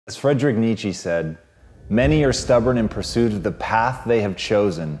As Fredrich Neitzche said, "Many are stubborn in pursuit of the path they have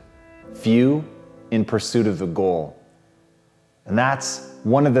chosen, few in pursuit of the goal." And that's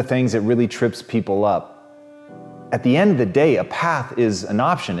one of the things that really trips people up. At the end of the day, a path is an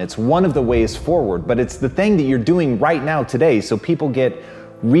option. It's one of the ways forward, but it's the thing that you're doing right now today. So people get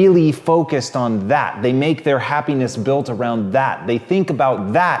really focused on that. They make their happiness built around that. They think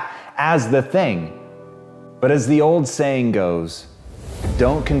about that as the thing. But as the old saying goes,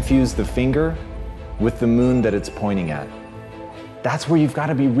 don't confuse the finger with the moon that it's pointing at. That's where you've got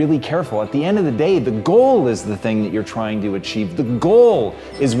to be really careful. At the end of the day, the goal is the thing that you're trying to achieve. The goal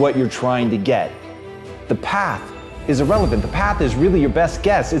is what you're trying to get. The path is irrelevant. The path is really your best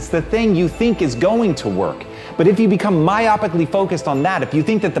guess. It's the thing you think is going to work. But if you become myopically focused on that, if you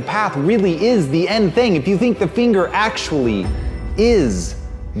think that the path really is the end thing, if you think the finger actually is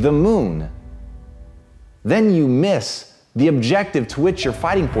the moon, then you miss the objective to which you're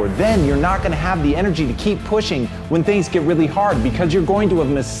fighting for. Then you're not going to have the energy to keep pushing when things get really hard, because you're going to have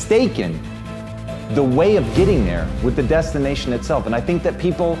mistaken the way of getting there with the destination itself. And I think that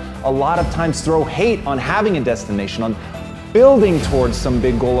people a lot of times throw hate on having a destination, on building towards some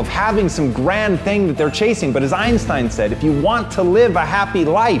big goal, of having some grand thing that they're chasing. But as Einstein said, if you want to live a happy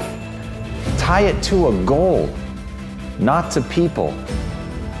life, tie it to a goal, not to people,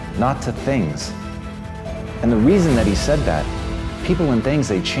 not to things. And the reason that he said that, people and things,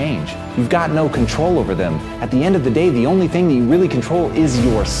 they change. You've got no control over them. At the end of the day, the only thing that you really control is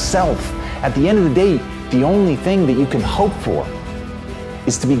yourself. At the end of the day, the only thing that you can hope for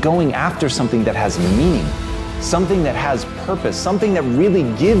is to be going after something that has meaning, something that has purpose, something that really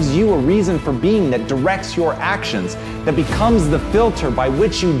gives you a reason for being, that directs your actions, that becomes the filter by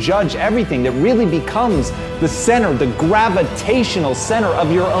which you judge everything, that really becomes the center, the gravitational center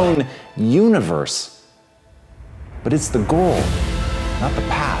of your own universe. But it's the goal, not the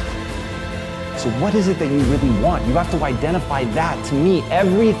path. So what is it that you really want? You have to identify that. To me,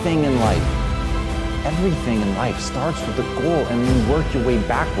 everything in life starts with a goal, and then work your way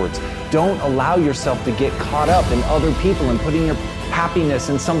backwards. Don't allow yourself to get caught up in other people and putting your happiness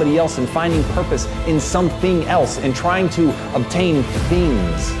in somebody else and finding purpose in something else and trying to obtain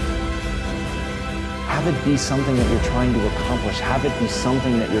things. Have it be something that you're trying to accomplish. Have it be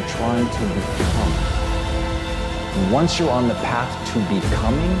something that you're trying to become. And once you're on the path to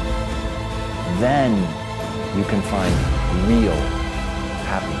becoming, then you can find real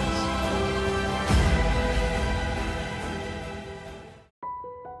happiness.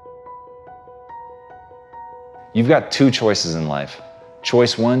 You've got two choices in life.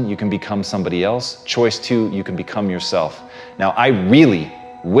 Choice one, you can become somebody else. Choice two, you can become yourself. Now, I really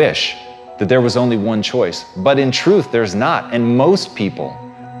wish that there was only one choice, but in truth, there's not. And most people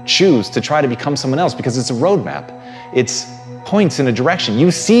choose to try to become someone else because it's a roadmap. It's points in a direction. You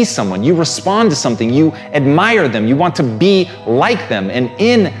see someone, you respond to something, you admire them, you want to be like them. And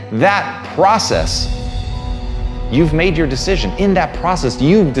in that process, you've made your decision. In that process,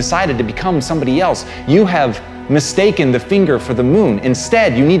 you've decided to become somebody else. You have mistaken the finger for the moon.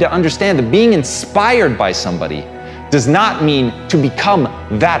 Instead, you need to understand that being inspired by somebody does not mean to become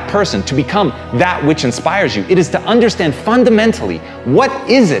that person, to become that which inspires you. It is to understand fundamentally, what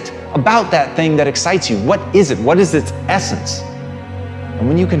is it about that thing that excites you? What is it? What is its essence? And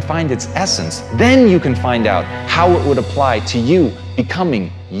when you can find its essence, then you can find out how it would apply to you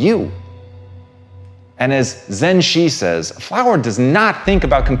becoming you. And as Zen Shi says, a flower does not think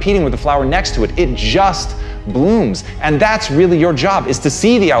about competing with the flower next to it. It just blooms. And that's really your job, is to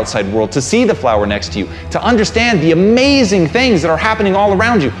see the outside world, to see the flower next to you, to understand the amazing things that are happening all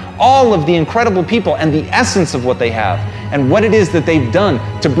around you, all of the incredible people and the essence of what they have, and what it is that they've done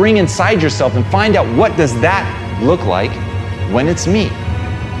to bring inside yourself, and find out, what does that look like when it's me?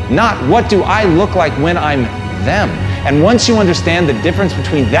 Not what do I look like when I'm them? And once you understand the difference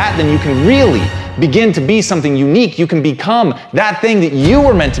between that, then you can really begin to be something unique. You can become that thing that you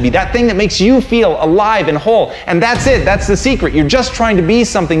were meant to be, that thing that makes you feel alive and whole. And that's it. That's the secret. You're just trying to be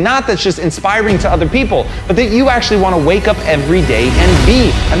something, not that's just inspiring to other people, but that you actually want to wake up every day and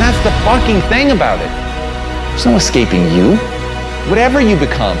be. And that's the fucking thing about it. There's no escaping you. Whatever you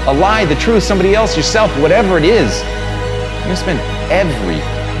become, a lie, the truth, somebody else, yourself, whatever it is, you're going to spend every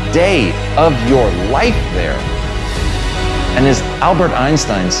day of your life there. And as Albert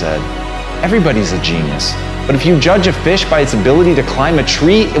Einstein said, everybody's a genius. But if you judge a fish by its ability to climb a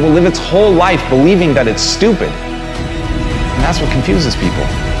tree, it will live its whole life believing that it's stupid. And that's what confuses people.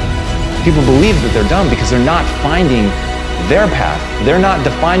 People believe that they're dumb because they're not finding their path. They're not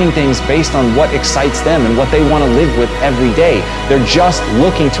defining things based on what excites them and what they want to live with every day. They're just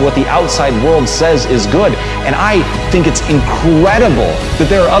looking to what the outside world says is good. And I think it's incredible that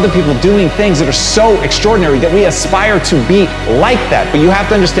there are other people doing things that are so extraordinary that we aspire to be like that. But you have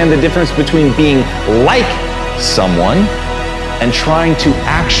to understand the difference between being like someone and trying to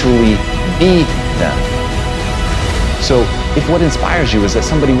actually be them. So if what inspires you is that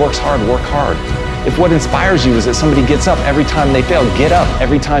somebody works hard, work hard. If what inspires you is that somebody gets up every time they fail, get up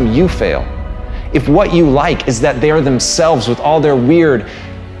every time you fail. If what you like is that they are themselves with all their weird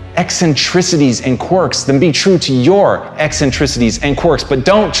eccentricities and quirks, then be true to your eccentricities and quirks, but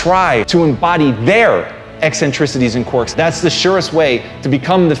don't try to embody their eccentricities and quirks. That's the surest way to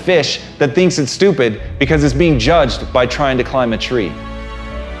become the fish that thinks it's stupid because it's being judged by trying to climb a tree.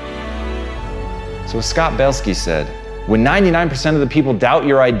 So as Scott Belsky said, when 99% of the people doubt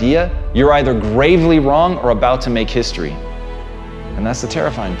your idea, you're either gravely wrong or about to make history. And that's the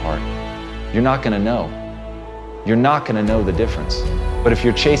terrifying part. You're not going to know. You're not going to know the difference. But if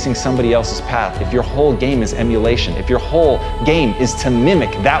you're chasing somebody else's path, if your whole game is emulation, if your whole game is to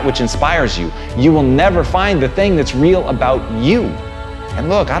mimic that which inspires you, you will never find the thing that's real about you. And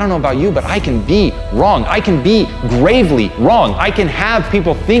look, I don't know about you, but I can be wrong. I can be gravely wrong. I can have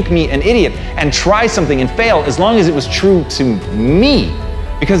people think me an idiot and try something and fail as long as it was true to me.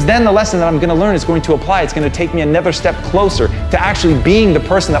 Because then the lesson that I'm going to learn is going to apply. It's going to take me another step closer to actually being the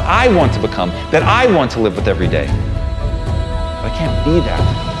person that I want to become, that I want to live with every day. But I can't be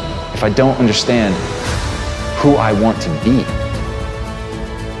that if I don't understand who I want to be.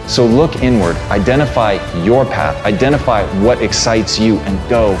 So look inward, identify your path, identify what excites you, and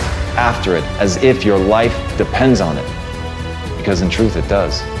go after it as if your life depends on it. Because in truth, it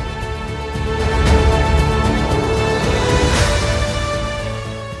does.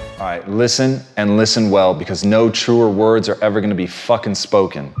 All right, listen and listen well, because no truer words are ever gonna be fucking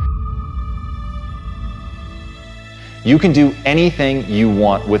spoken. You can do anything you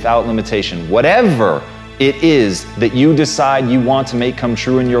want without limitation. Whatever it is that you decide you want to make come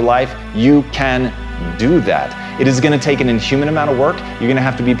true in your life, you can do that. It is going to take an inhuman amount of work. You're going to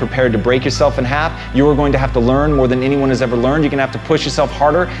have to be prepared to break yourself in half. You are going to have to learn more than anyone has ever learned. You're going to have to push yourself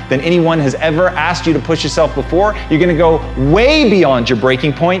harder than anyone has ever asked you to push yourself before. You're going to go way beyond your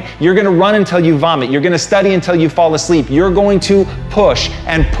breaking point. You're going to run until you vomit. You're going to study until you fall asleep. You're going to push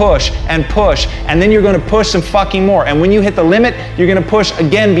and push and push, and then you're going to push some fucking more. And when you hit the limit, you're going to push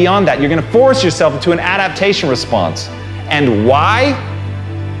again beyond that. You're going to force yourself into an adaptation response. And why?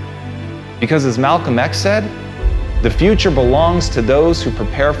 Because as Malcolm X said, the future belongs to those who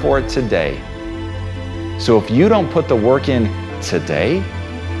prepare for it today. So if you don't put the work in today,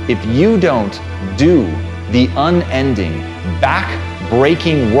 if you don't do the unending,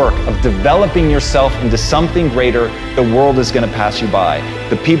 back-breaking work of developing yourself into something greater, the world is going to pass you by.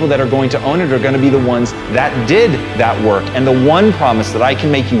 The people that are going to own it are going to be the ones that did that work. And the one promise that I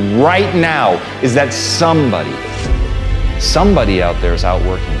can make you right now is that somebody out there is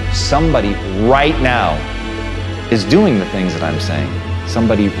outworking you. Somebody right now is doing the things that I'm saying.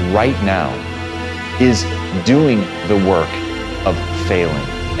 Somebody right now is doing the work of failing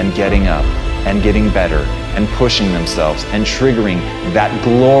and getting up and getting better and pushing themselves and triggering that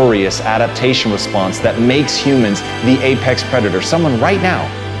glorious adaptation response that makes humans the apex predator. Someone right now,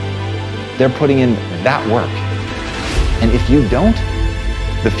 they're putting in that work. And if you don't,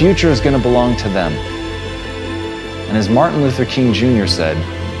 the future is going to belong to them. And as Martin Luther King Jr. said,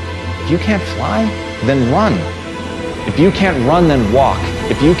 if you can't fly, then run. If you can't run, then walk.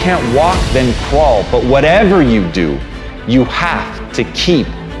 If you can't walk, then crawl. But whatever you do, you have to keep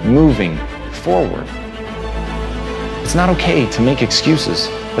moving forward. It's not okay to make excuses.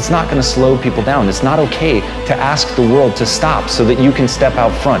 It's not going to slow people down. It's not okay to ask the world to stop so that you can step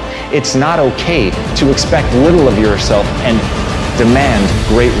out front. It's not okay to expect little of yourself and demand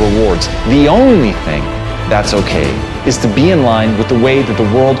great rewards. The only thing that's okay is to be in line with the way that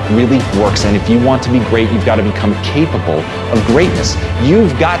the world really works. And if you want to be great, you've got to become capable of greatness.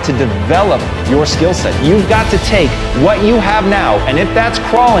 You've got to develop your skill set. You've got to take what you have now, and if that's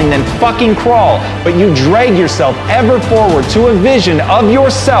crawling, then fucking crawl. But you drag yourself ever forward to a vision of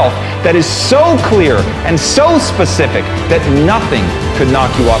yourself that is so clear and so specific that nothing could knock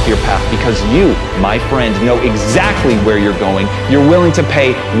you off your path, because you, my friend, know exactly where you're going. You're willing to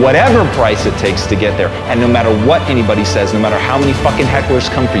pay whatever price it takes to get there, and no matter what anybody everybody says, no matter how many fucking hecklers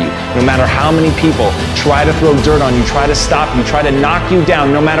come for you, no matter how many people try to throw dirt on you, try to stop you, try to knock you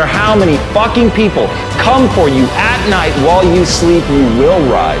down, no matter how many fucking people come for you at night while you sleep, you will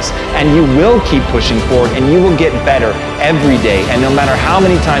rise and you will keep pushing forward and you will get better every day. And no matter how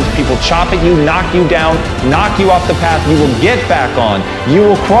many times people chop at you, knock you down, knock you off the path, you will get back on. You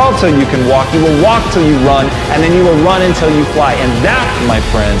will crawl till you can walk, you will walk till you run, and then you will run until you fly. And that, my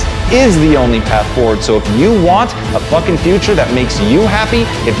friends, is the only path forward. So if you want a fucking future that makes you happy,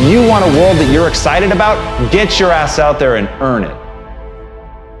 if you want a world that you're excited about, get your ass out there and earn it.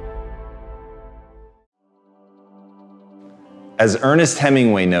 As Ernest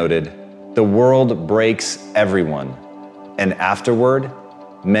Hemingway noted, the world breaks everyone, and afterward,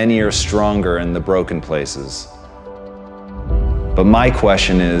 many are stronger in the broken places. But my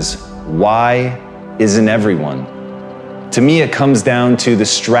question is, why isn't everyone? To me, it comes down to the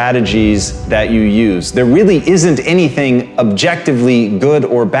strategies that you use. There really isn't anything objectively good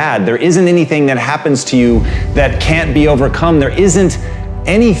or bad. There isn't anything that happens to you that can't be overcome. There isn't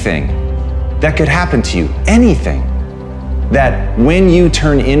anything that could happen to you, anything that when you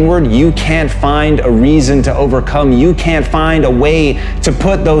turn inward, you can't find a reason to overcome. You can't find a way to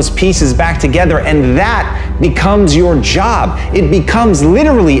put those pieces back together, and that becomes your job. It becomes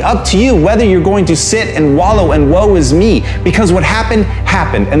literally up to you whether you're going to sit and wallow and woe is me, because what happened,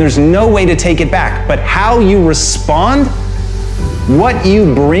 happened, and there's no way to take it back. But how you respond, what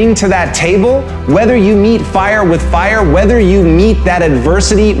you bring to that table, whether you meet fire with fire, whether you meet that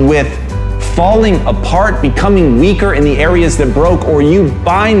adversity with falling apart, becoming weaker in the areas that broke, or you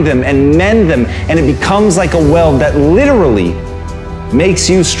bind them and mend them, and it becomes like a weld that literally makes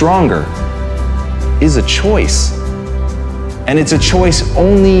you stronger, is a choice. And it's a choice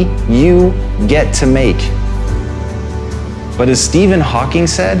only you get to make. But as Stephen Hawking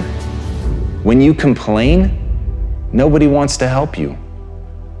said, when you complain, nobody wants to help you.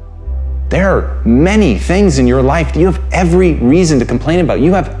 There are many things in your life that you have every reason to complain about.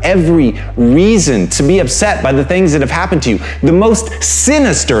 You have every reason to be upset by the things that have happened to you. The most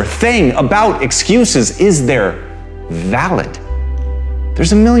sinister thing about excuses is they're valid.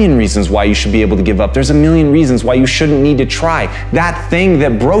 There's a million reasons why you should be able to give up. There's a million reasons why you shouldn't need to try. That thing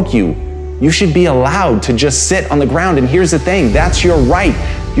that broke you, you should be allowed to just sit on the ground. And here's the thing, that's your right.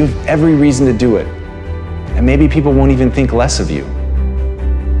 You have every reason to do it. And maybe people won't even think less of you.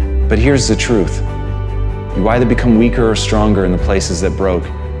 But here's the truth. You either become weaker or stronger in the places that broke,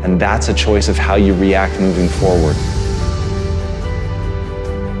 and that's a choice of how you react moving forward.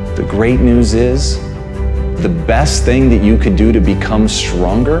 The great news is, the best thing that you could do to become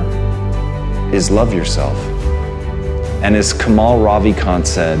stronger is love yourself. And as Kamal Ravikant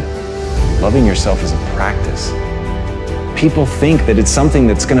said, loving yourself is a practice. People think that it's something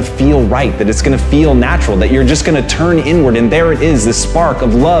that's gonna feel right, that it's gonna feel natural, that you're just gonna turn inward and there it is, this spark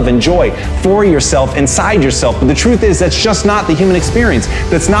of love and joy for yourself, inside yourself. But the truth is, that's just not the human experience.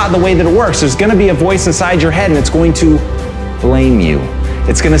 That's not the way that it works. There's gonna be a voice inside your head and it's going to blame you.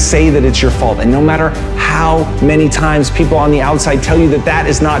 It's gonna say that it's your fault. And no matter how many times people on the outside tell you that that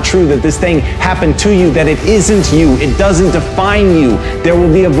is not true, that this thing happened to you, that it isn't you, it doesn't define you, there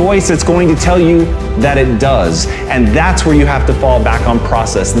will be a voice that's going to tell you that it does. And that's where you have to fall back on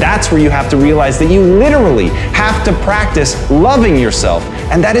process. That's where you have to realize that you literally have to practice loving yourself,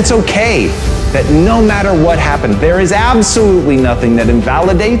 and that it's okay, that no matter what happened, there is absolutely nothing that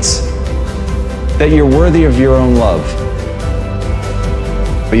invalidates that you're worthy of your own love.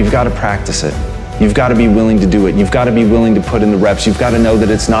 But you've got to practice it. You've got to be willing to do it. You've got to be willing to put in the reps. You've got to know that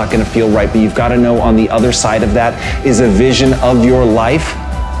it's not going to feel right, but you've got to know on the other side of that is a vision of your life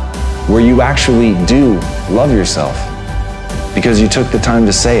where you actually do love yourself. Because you took the time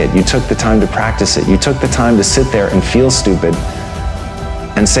to say it. You took the time to practice it. You took the time to sit there and feel stupid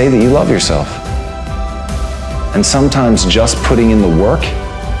and say that you love yourself. And sometimes just putting in the work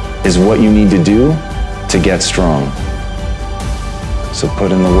is what you need to do to get strong. So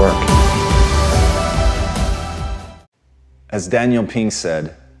put in the work. As Daniel Pink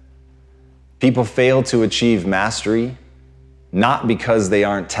said, people fail to achieve mastery not because they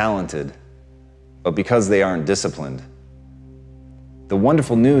aren't talented, but because they aren't disciplined. The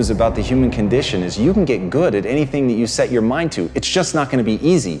wonderful news about the human condition is you can get good at anything that you set your mind to. It's just not going to be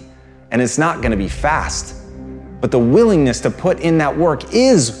easy, and it's not going to be fast. But the willingness to put in that work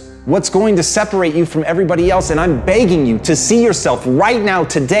is what's going to separate you from everybody else. And I'm begging you to see yourself right now,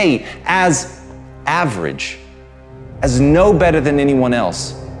 today, as average, as no better than anyone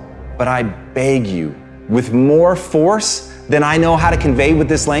else. But I beg you, with more force than I know how to convey with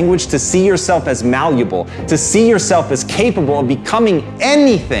this language, to see yourself as malleable, to see yourself as capable of becoming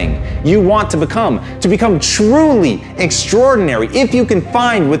anything you want to become truly extraordinary, if you can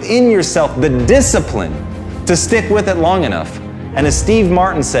find within yourself the discipline to stick with it long enough. And as Steve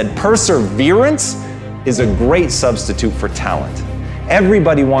Martin said, perseverance is a great substitute for talent.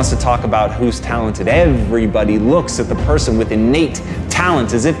 Everybody wants to talk about who's talented. Everybody looks at the person with innate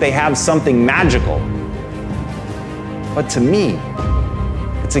talent as if they have something magical. But to me,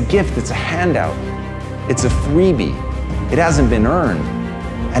 it's a gift, it's a handout, it's a freebie. It hasn't been earned.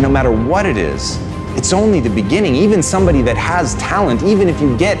 And no matter what it is, it's only the beginning. Even somebody that has talent, even if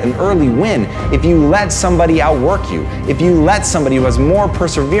you get an early win, if you let somebody outwork you, if you let somebody who has more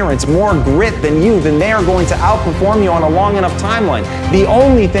perseverance, more grit than you, then they are going to outperform you on a long enough timeline. The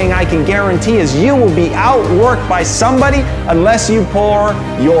only thing I can guarantee is you will be outworked by somebody unless you pour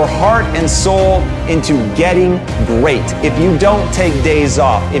your heart and soul into getting great. If you don't take days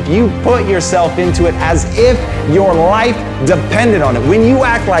off, if you put yourself into it as if your life depended on it, when you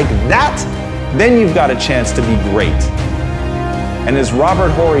act like that, then you've got a chance to be great. And as Robert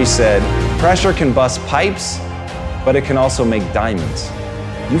Horry said, pressure can bust pipes, but it can also make diamonds.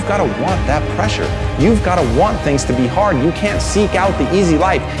 You've got to want that pressure. You've got to want things to be hard. You can't seek out the easy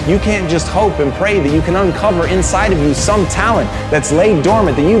life. You can't just hope and pray that you can uncover inside of you some talent that's laid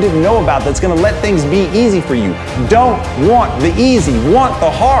dormant that you didn't know about that's going to let things be easy for you. Don't want the easy. Want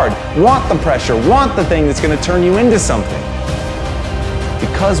the hard. Want the pressure. Want the thing that's going to turn you into something.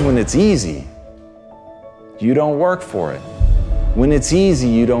 Because when it's easy, you don't work for it. When it's easy,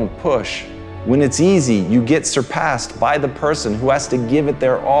 you don't push. When it's easy, you get surpassed by the person who has to give it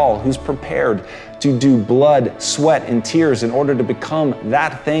their all, who's prepared to do blood, sweat, and tears in order to become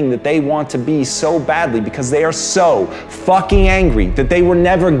that thing that they want to be so badly because they are so fucking angry that they were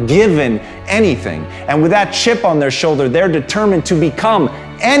never given anything. And with that chip on their shoulder, they're determined to become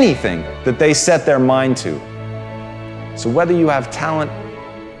anything that they set their mind to. So whether you have talent,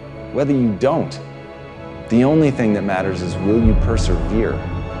 whether you don't, the only thing that matters is, will you persevere?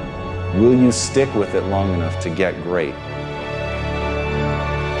 Will you stick with it long enough to get great?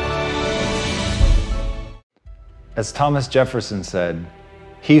 As Thomas Jefferson said,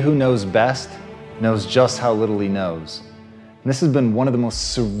 he who knows best knows just how little he knows. And this has been one of the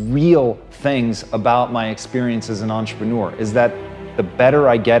most surreal things about my experience as an entrepreneur, is that the better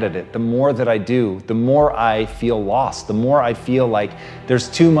I get at it, the more that I do, the more I feel lost, the more I feel like there's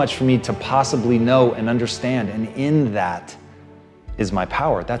too much for me to possibly know and understand. And in that is my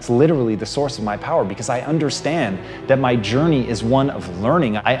power. That's literally the source of my power, because I understand that my journey is one of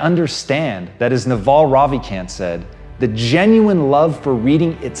learning. I understand that, as Naval Ravikant said, the genuine love for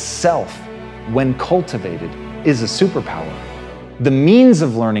reading itself, when cultivated, is a superpower. The means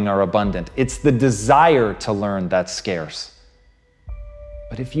of learning are abundant. It's the desire to learn that's scarce.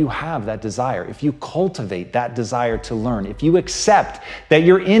 But if you have that desire, if you cultivate that desire to learn, if you accept that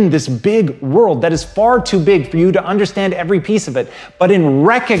you're in this big world that is far too big for you to understand every piece of it, but in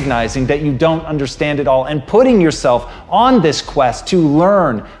recognizing that you don't understand it all and putting yourself on this quest to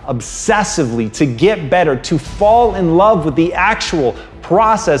learn obsessively, to get better, to fall in love with the actual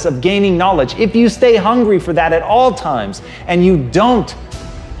process of gaining knowledge, if you stay hungry for that at all times and you don't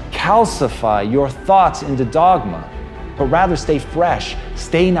calcify your thoughts into dogma, but rather stay fresh,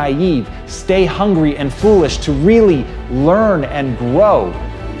 stay naive, stay hungry and foolish to really learn and grow,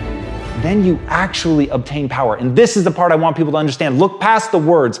 then you actually obtain power. And this is the part I want people to understand. Look past the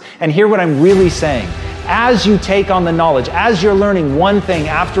words and hear what I'm really saying. As you take on the knowledge, as you're learning one thing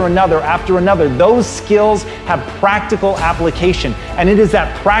after another, those skills have practical application. And it is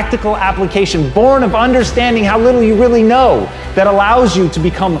that practical application, born of understanding how little you really know, that allows you to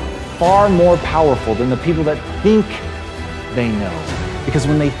become far more powerful than the people that think they know. Because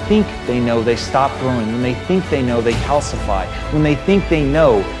when they think they know, they stop growing. When they think they know, they calcify. When they think they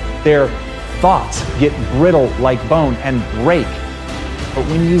know, their thoughts get brittle like bone and break. But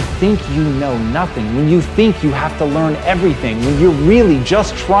when you think you know nothing, when you think you have to learn everything, when you're really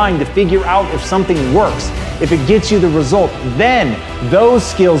just trying to figure out if something works, if it gets you the result, then those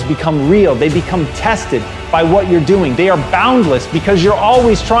skills become real. They become tested by what you're doing. They are boundless because you're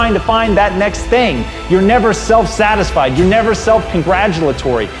always trying to find that next thing. You're never self-satisfied. You're never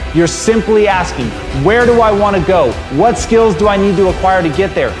self-congratulatory. You're simply asking, where do I want to go? What skills do I need to acquire to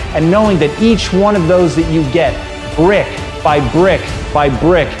get there? And knowing that each one of those that you get, brick by brick by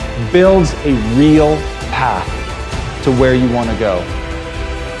brick, builds a real path to where you want to go.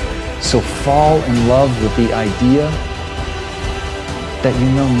 So fall in love with the idea that you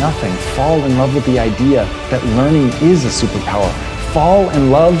know nothing. Fall in love with the idea that learning is a superpower. Fall in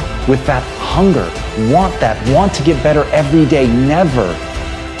love with that hunger want that, want to get better every day. Never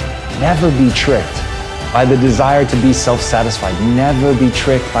be tricked by the desire to be self-satisfied. Never be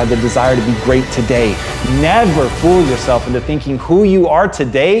tricked by the desire to be great today. Never fool yourself into thinking who you are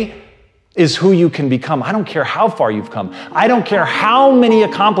today is who you can become. I don't care how far you've come. I don't care how many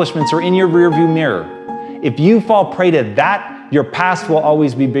accomplishments are in your rearview mirror. If you fall prey to that, your past will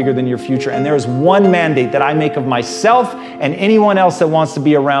always be bigger than your future. And there is one mandate that I make of myself and anyone else that wants to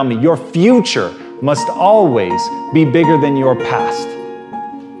be around me. Your future must always be bigger than your past.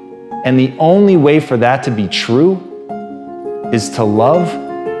 And the only way for that to be true is to love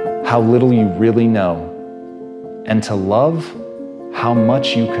how little you really know, and to love how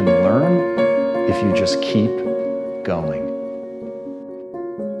much you can learn if you just keep going.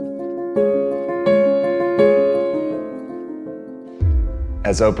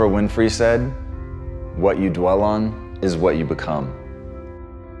 As Oprah Winfrey said, what you dwell on is what you become.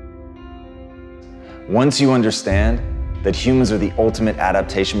 Once you understand that humans are the ultimate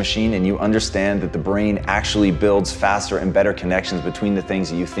adaptation machine, and you understand that the brain actually builds faster and better connections between the things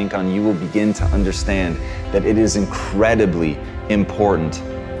that you think on, you will begin to understand that it is incredibly important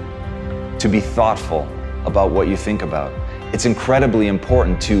to be thoughtful about what you think about. It's incredibly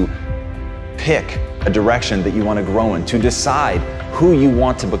important to pick a direction that you want to grow in, to decide who you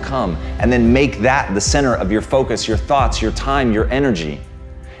want to become, and then make that the center of your focus, your thoughts, your time, your energy.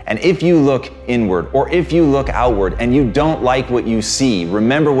 And if you look inward or if you look outward and you don't like what you see,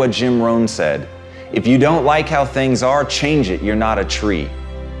 remember what Jim Rohn said. If you don't like how things are, change it. You're not a tree.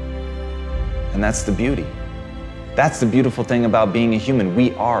 And that's the beauty. That's the beautiful thing about being a human.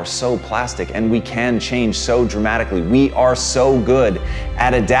 We are so plastic and we can change so dramatically. We are so good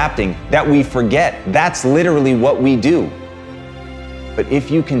at adapting that we forget that's literally what we do. But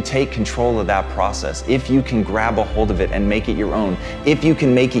if you can take control of that process, if you can grab a hold of it and make it your own, if you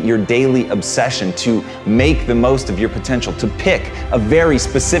can make it your daily obsession to make the most of your potential, to pick a very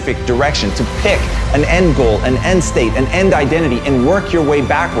specific direction, to pick an end goal, an end state, an end identity, and work your way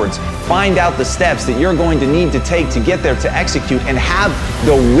backwards, find out the steps that you're going to need to take to get there, to execute, and have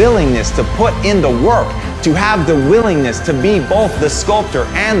the willingness to put in the work, to have the willingness to be both the sculptor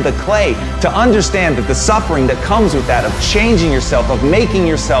and the clay, to understand that the suffering that comes with that, of changing yourself, of making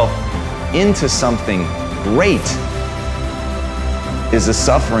yourself into something great, is a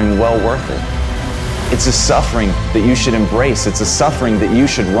suffering well worth it. It's a suffering that you should embrace. It's a suffering that you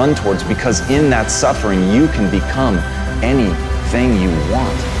should run towards, because in that suffering you can become anything you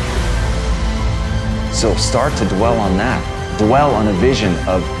want. So start to dwell on that. Dwell on a vision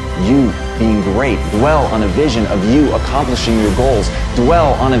of you being great. Dwell on a vision of you accomplishing your goals.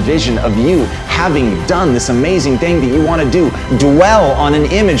 Dwell on a vision of you having done this amazing thing that you want to do. Dwell on an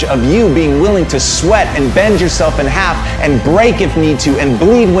image of you being willing to sweat and bend yourself in half and break if need to and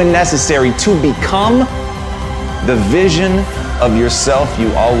bleed when necessary to become the vision of yourself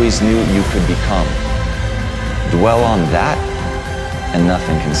you always knew you could become. Dwell on that and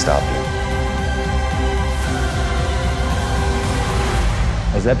nothing can stop you.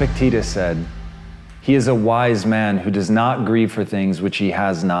 As Epictetus said, he is a wise man who does not grieve for things which he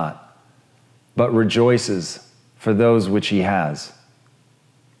has not, but rejoices for those which he has.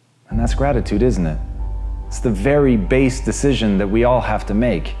 And that's gratitude, isn't it? It's the very base decision that we all have to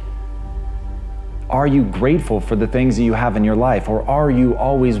make. Are you grateful for the things that you have in your life, or are you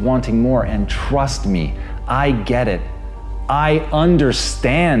always wanting more? And trust me, I get it. I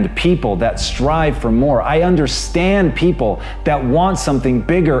understand people that strive for more. I understand people that want something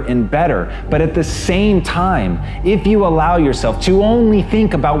bigger and better. But at the same time, if you allow yourself to only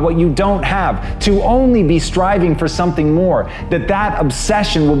think about what you don't have, to only be striving for something more, that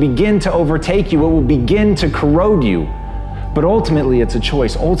obsession will begin to overtake you. It will begin to corrode you. But ultimately, it's a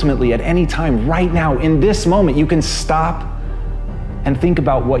choice. Ultimately, at any time, right now, in this moment, you can stop and think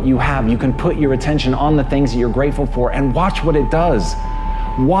about what you have. You can put your attention on the things that you're grateful for and watch what it does.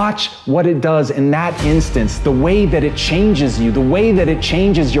 Watch what it does in that instance, the way that it changes you, the way that it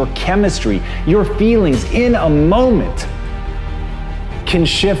changes your chemistry, your feelings in a moment can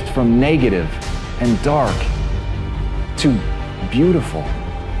shift from negative and dark to beautiful,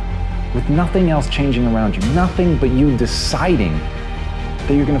 with nothing else changing around you, nothing but you deciding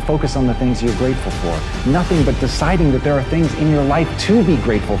that you're going to focus on the things you're grateful for. Nothing but deciding that there are things in your life to be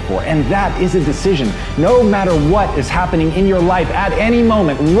grateful for. And that is a decision. No matter what is happening in your life at any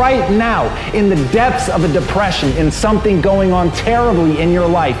moment, right now, in the depths of a depression, in something going on terribly in your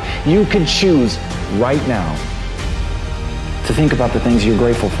life, you could choose right now to think about the things you're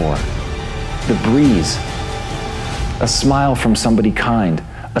grateful for. The breeze, a smile from somebody kind,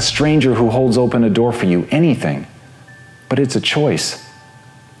 a stranger who holds open a door for you, anything. But it's a choice.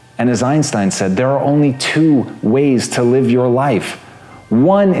 And as Einstein said, there are only two ways to live your life.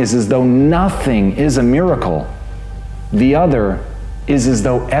 One is as though nothing is a miracle. The other is as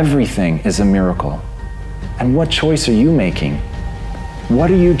though everything is a miracle. And what choice are you making? What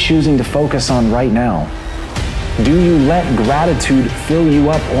are you choosing to focus on right now? Do you let gratitude fill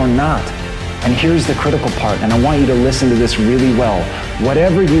you up or not? And here's the critical part, and I want you to listen to this really well.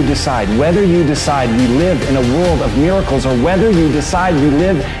 Whatever you decide, whether you decide we live in a world of miracles or whether you decide we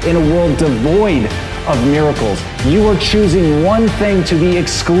live in a world devoid of miracles, you are choosing one thing to the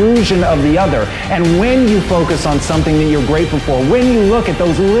exclusion of the other. And when you focus on something that you're grateful for, when you look at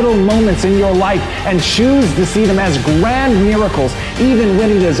those little moments in your life and choose to see them as grand miracles, even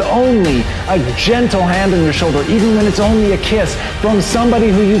when it is only a gentle hand on your shoulder, even when it's only a kiss from somebody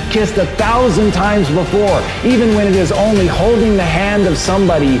who you've kissed 1,000 times before, even when it is only holding the hand of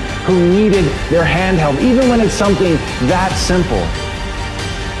somebody who needed their hand held, even when it's something that simple,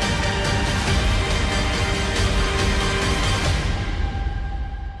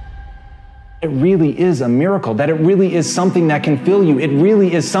 it really is a miracle, that it really is something that can fill you. It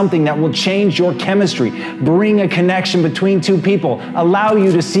really is something that will change your chemistry, bring a connection between two people, allow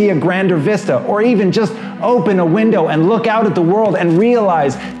you to see a grander vista, or even just open a window and look out at the world and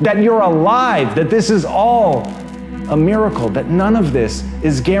realize that you're alive, that this is all a miracle, that none of this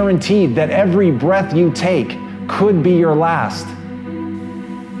is guaranteed, that every breath you take could be your last.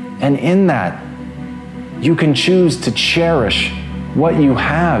 And in that, you can choose to cherish what you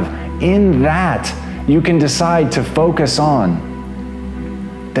have. In that, you can decide to focus on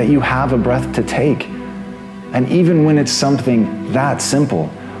that you have a breath to take. And even when it's something that simple,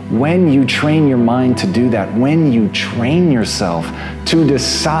 when you train your mind to do that, when you train yourself to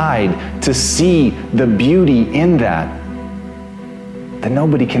decide to see the beauty in that, then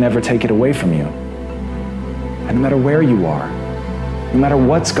nobody can ever take it away from you. And no matter where you are, no matter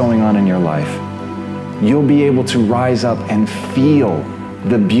what's going on in your life, you'll be able to rise up and feel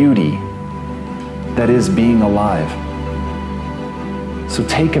the beauty that is being alive. So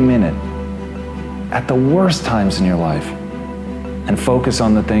take a minute at the worst times in your life and focus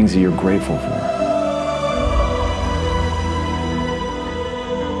on the things that you're grateful for.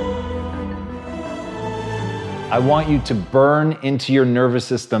 I want you to burn into your nervous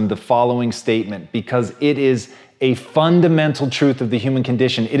system the following statement, because it is a fundamental truth of the human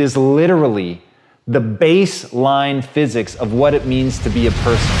condition. It is literally the baseline physics of what it means to be a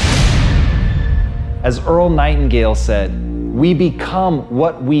person. As Earl Nightingale said, we become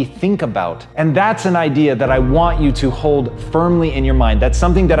what we think about. And that's an idea that I want you to hold firmly in your mind. That's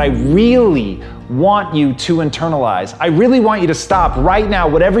something that I really want you to internalize. I really want you to stop right now,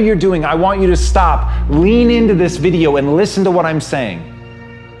 whatever you're doing, I want you to stop, lean into this video and listen to what I'm saying.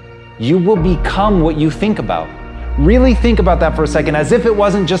 You will become what you think about. Really think about that for a second, as if it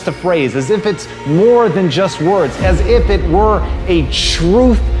wasn't just a phrase, as if it's more than just words, as if it were a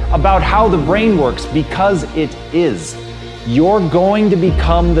truth about how the brain works, because it is. You're going to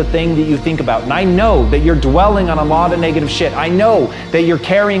become the thing that you think about. And I know that you're dwelling on a lot of negative shit. I know that you're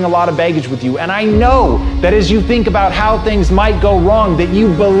carrying a lot of baggage with you. And I know that as you think about how things might go wrong, that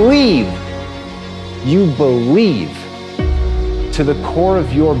you believe to the core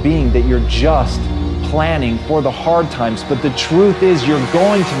of your being that you're just planning for the hard times. But the truth is, you're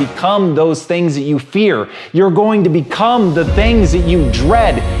going to become those things that you fear. You're going to become the things that you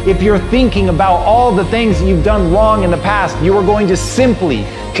dread. If you're thinking about all the things that you've done wrong in the past, you are going to simply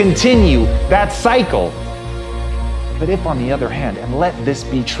continue that cycle. But if, on the other hand, and let this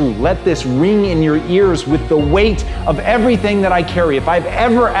be true, let this ring in your ears with the weight of everything that I carry, if I've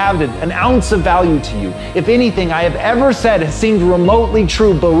ever added an ounce of value to you, if anything I have ever said has seemed remotely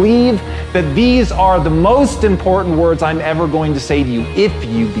true, believe that these are the most important words I'm ever going to say to you. If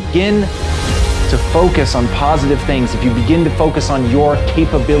you begin to focus on positive things, if you begin to focus on your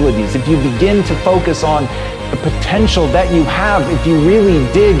capabilities, if you begin to focus on the potential that you have, if you really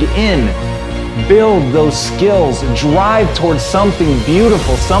dig in, build those skills, drive towards something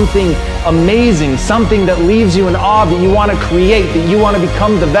beautiful, something amazing, something that leaves you in awe, that you want to create, that you want to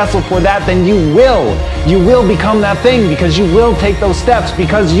become the vessel for that, then you will become that thing, because you will take those steps,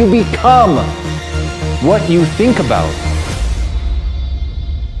 because you become what you think about.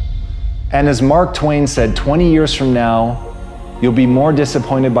 And as Mark Twain said, 20 years from now, you'll be more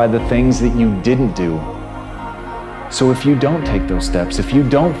disappointed by the things that you didn't do. So if you don't take those steps, if you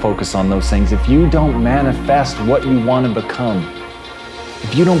don't focus on those things, if you don't manifest what you want to become,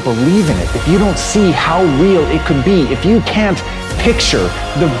 if you don't believe in it, if you don't see how real it could be, if you can't picture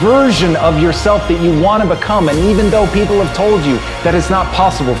the version of yourself that you want to become, and even though people have told you that it's not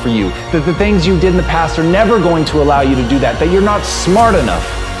possible for you, that the things you did in the past are never going to allow you to do that, that you're not smart enough,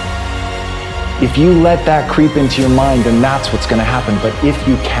 If you let that creep into your mind, then that's what's going to happen. But if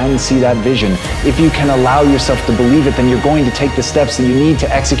you can see that vision, if you can allow yourself to believe it, then you're going to take the steps that you need to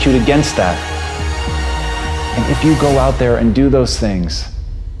execute against that. And if you go out there and do those things,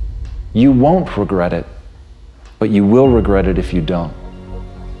 you won't regret it, but you will regret it if you don't.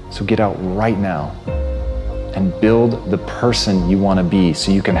 So get out right now and build the person you want to be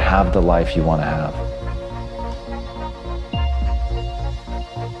so you can have the life you want to have.